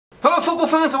football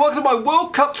fans, and welcome to my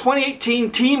World Cup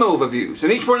 2018 team overviews.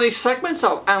 In each one of these segments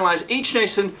I'll analyse each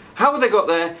nation, how they got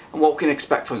there and what we can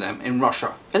expect from them in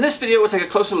Russia. In this video we'll take a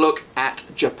closer look at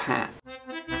Japan.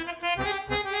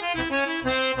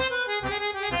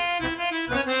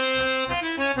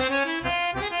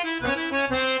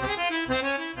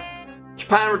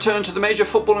 Japan returned to the major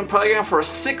footballing programme for a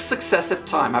sixth successive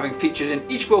time, having featured in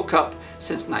each World Cup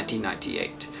since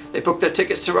 1998. They booked their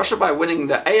tickets to Russia by winning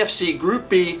the AFC Group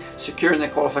B, securing their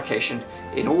qualification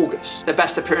in August. Their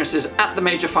best appearances at the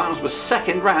major finals was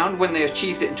second round when they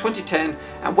achieved it in 2010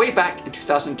 and way back in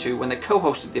 2002 when they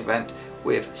co-hosted the event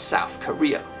with South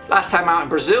Korea. Last time out in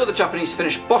Brazil, the Japanese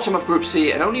finished bottom of Group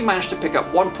C and only managed to pick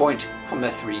up 1 point from their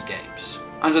 3 games.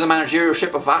 Under the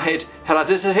managerialship of Vahid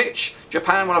Halilhodžić,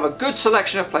 Japan will have a good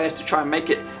selection of players to try and make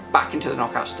it back into the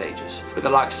knockout stages, with the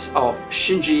likes of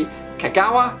Shinji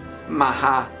Kagawa,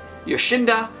 Maha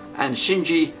Yoshinda and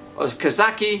Shinji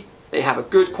Okazaki. They have a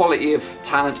good quality of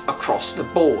talent across the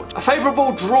board. A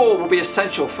favourable draw will be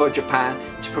essential for Japan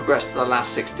to progress to the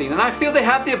last 16, and I feel they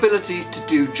have the ability to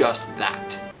do just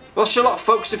that. Well, Charlotte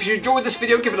folks, if you enjoyed this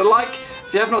video, give it a like.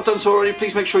 If you have not done so already,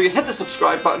 please make sure you hit the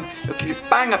subscribe button. It'll keep you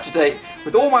bang up to date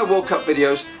with all my World Cup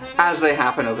videos as they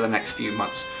happen over the next few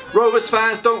months. Rovers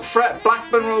fans, don't fret,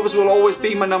 Blackburn Rovers will always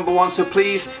be my #1, so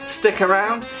please stick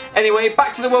around. Anyway,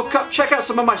 back to the World Cup. Check out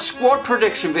some of my squad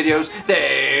prediction videos.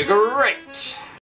 They're great!